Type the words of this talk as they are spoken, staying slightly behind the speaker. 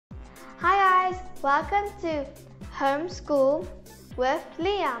Welcome to Homeschool with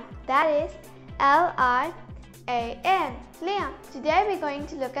Liam. That is L-I-A-M. Liam. Today we're going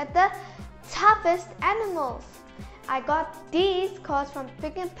to look at the toughest animals. I got these cards from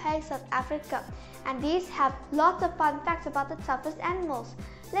Pick n Pay South Africa, and these have lots of fun facts about the toughest animals.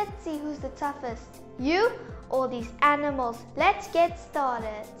 Let's see who's the toughest, you or these animals. Let's get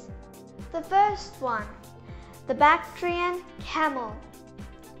started. The first one, the Bactrian camel.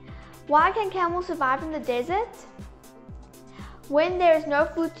 Why can camels survive in the desert? When there is no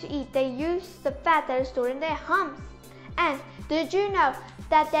food to eat, they use the fat that is stored in their humps. And did you know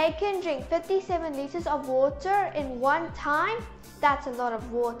that they can drink 57 liters of water in one time? That's a lot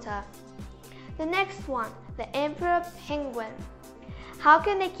of water. The next one, the emperor penguin. How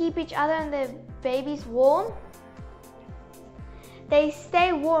can they keep each other and their babies warm? They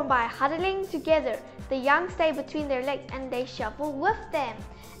stay warm by huddling together. The young stay between their legs and they shuffle with them.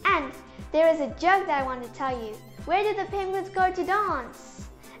 And there is a joke that I want to tell you. Where did the penguins go to dance?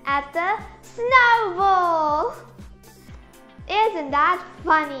 At the snowball! Isn't that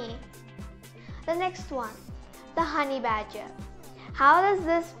funny? The next one, the honey badger. How does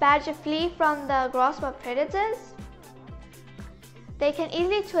this badger flee from the grasshopper predators? They can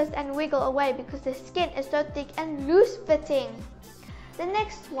easily twist and wiggle away because their skin is so thick and loose-fitting. The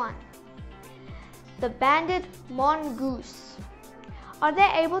next one, the banded mongoose. Are they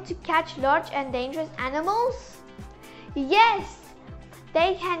able to catch large and dangerous animals? Yes!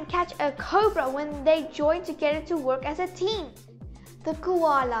 They can catch a cobra when they join together to work as a team. The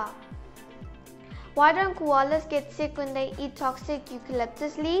koala. Why don't koalas get sick when they eat toxic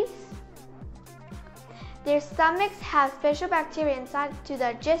eucalyptus leaves? Their stomachs have special bacteria inside to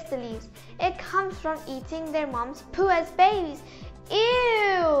digest the leaves. It comes from eating their mom's poo as babies.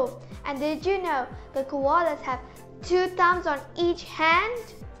 Ew! And did you know the koalas have 2 thumbs on each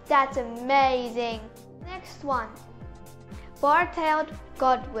hand? That's amazing. Next one, bar-tailed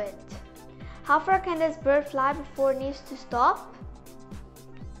godwit. How far can this bird fly before it needs to stop?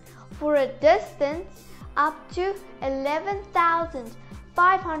 For a distance up to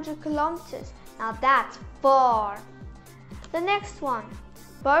 11,500 kilometers. Now that's far. The next one,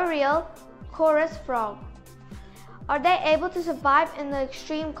 boreal chorus frog. Are they able to survive in the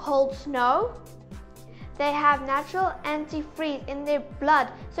extreme cold snow? They have natural antifreeze in their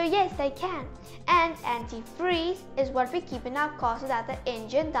blood, so yes, they can. And antifreeze is what we keep in our car so that the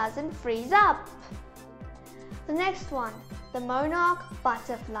engine doesn't freeze up. The next one, the monarch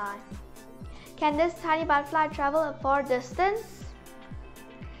butterfly. Can this tiny butterfly travel a far distance?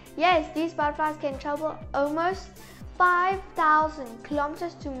 Yes, these butterflies can travel almost 5,000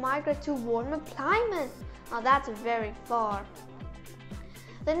 kilometers to migrate to warmer climates. Now that's very far.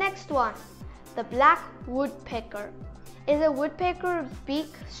 The next one, the black woodpecker. Is a woodpecker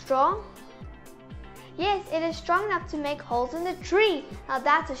beak strong? Yes, it is strong enough to make holes in the tree. Now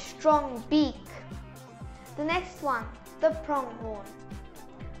that's a strong beak. The next one, the pronghorn.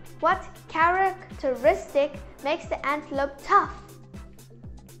 What characteristic makes the antelope tough?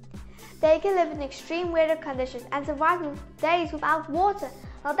 They can live in extreme weather conditions and survive days without water.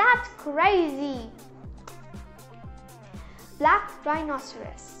 Now that's crazy. Black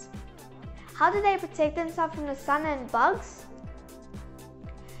rhinoceros. How do they protect themselves from the sun and bugs?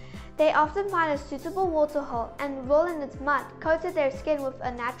 They often find a suitable water hole and roll in its mud, coated their skin with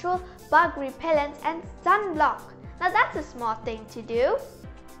a natural bug repellent and sunblock. Now that's a smart thing to do.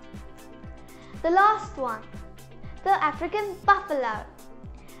 The last one, the African buffalo.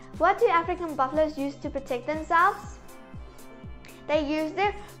 What do African buffaloes use to protect themselves? They use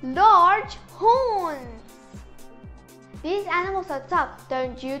their large horns. These animals are tough,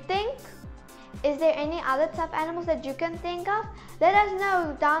 don't you think? Is there any other tough animals that you can think of? Let us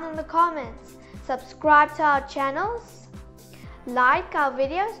know down in the comments. Subscribe to our channels. Like our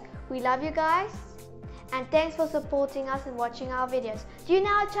videos. We love you guys. And thanks for supporting us and watching our videos. Do you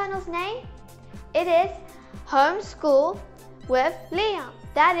know our channel's name? It is Homeschool with Liam.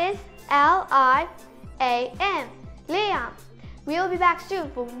 That is L-I-A-M. Liam. We will be back soon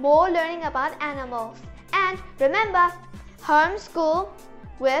for more learning about animals. And remember, Homeschool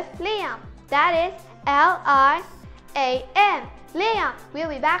with Liam. That is L-I-A-M. Liam. We'll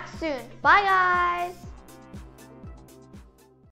be back soon. Bye guys.